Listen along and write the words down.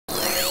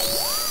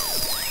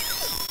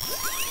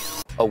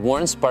A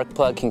worn spark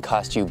plug can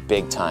cost you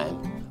big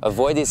time.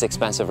 Avoid these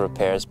expensive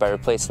repairs by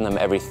replacing them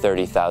every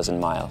 30,000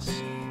 miles.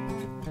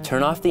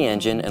 Turn off the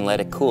engine and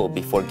let it cool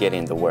before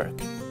getting to work.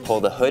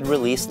 Pull the hood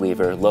release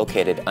lever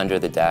located under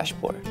the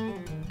dashboard.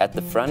 At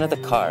the front of the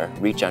car,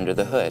 reach under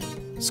the hood.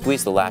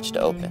 Squeeze the latch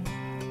to open.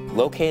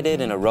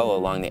 Located in a row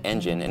along the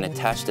engine and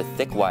attached to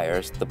thick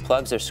wires, the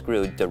plugs are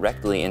screwed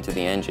directly into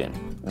the engine,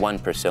 one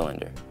per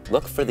cylinder.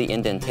 Look for the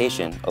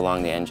indentation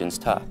along the engine's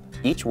top.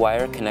 Each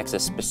wire connects a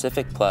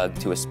specific plug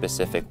to a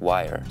specific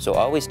wire, so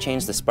always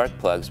change the spark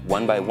plugs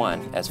one by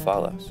one as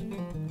follows.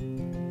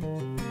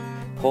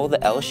 Pull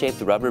the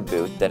L-shaped rubber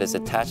boot that is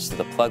attached to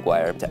the plug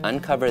wire to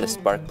uncover the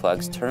spark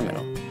plug's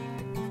terminal.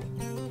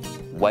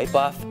 Wipe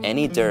off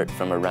any dirt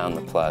from around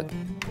the plug.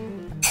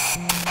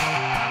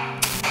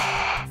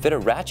 Fit a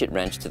ratchet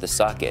wrench to the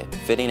socket,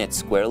 fitting it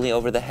squarely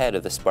over the head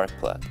of the spark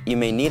plug. You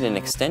may need an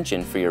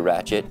extension for your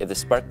ratchet if the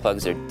spark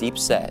plugs are deep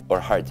set or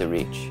hard to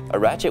reach. A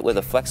ratchet with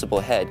a flexible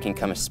head can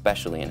come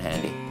especially in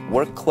handy.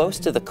 Work close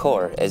to the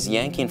core, as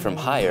yanking from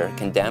higher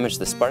can damage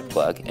the spark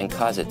plug and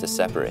cause it to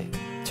separate.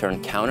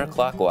 Turn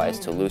counterclockwise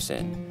to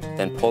loosen,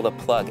 then pull the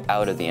plug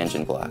out of the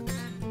engine block.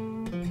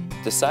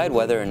 Decide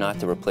whether or not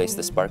to replace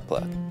the spark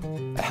plug.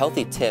 A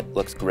healthy tip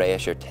looks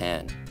grayish or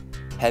tan.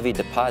 Heavy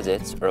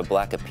deposits or a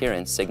black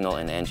appearance signal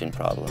an engine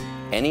problem.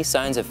 Any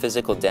signs of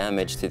physical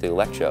damage to the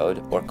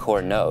electrode or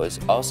core nose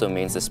also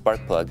means the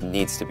spark plug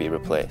needs to be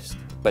replaced.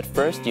 But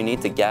first, you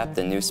need to gap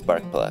the new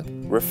spark plug.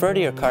 Refer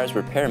to your car's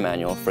repair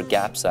manual for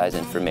gap size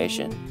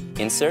information.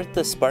 Insert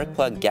the spark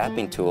plug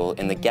gapping tool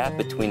in the gap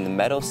between the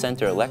metal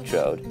center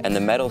electrode and the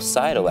metal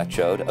side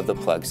electrode of the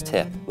plug's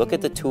tip. Look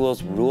at the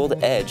tool's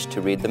ruled edge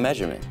to read the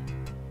measurement.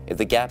 If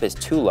the gap is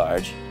too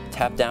large,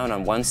 tap down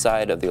on one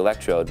side of the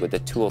electrode with the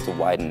tool to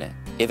widen it.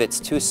 If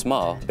it's too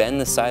small, bend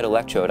the side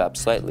electrode up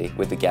slightly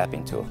with the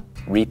gapping tool.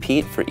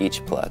 Repeat for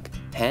each plug.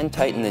 Hand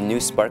tighten the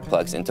new spark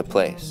plugs into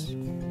place.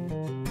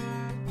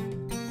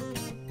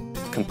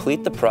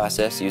 Complete the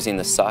process using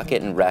the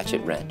socket and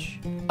ratchet wrench.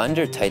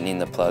 Under-tightening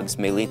the plugs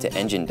may lead to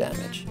engine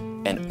damage,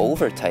 and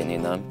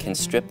over-tightening them can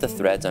strip the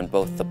threads on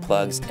both the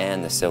plugs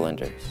and the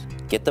cylinders.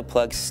 Get the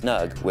plugs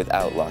snug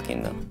without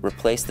locking them.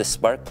 Replace the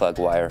spark plug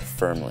wire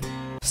firmly.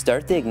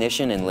 Start the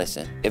ignition and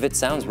listen. If it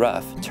sounds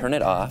rough, turn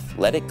it off,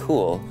 let it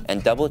cool,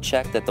 and double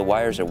check that the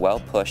wires are well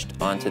pushed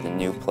onto the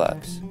new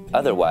plugs.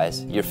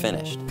 Otherwise, you're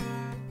finished.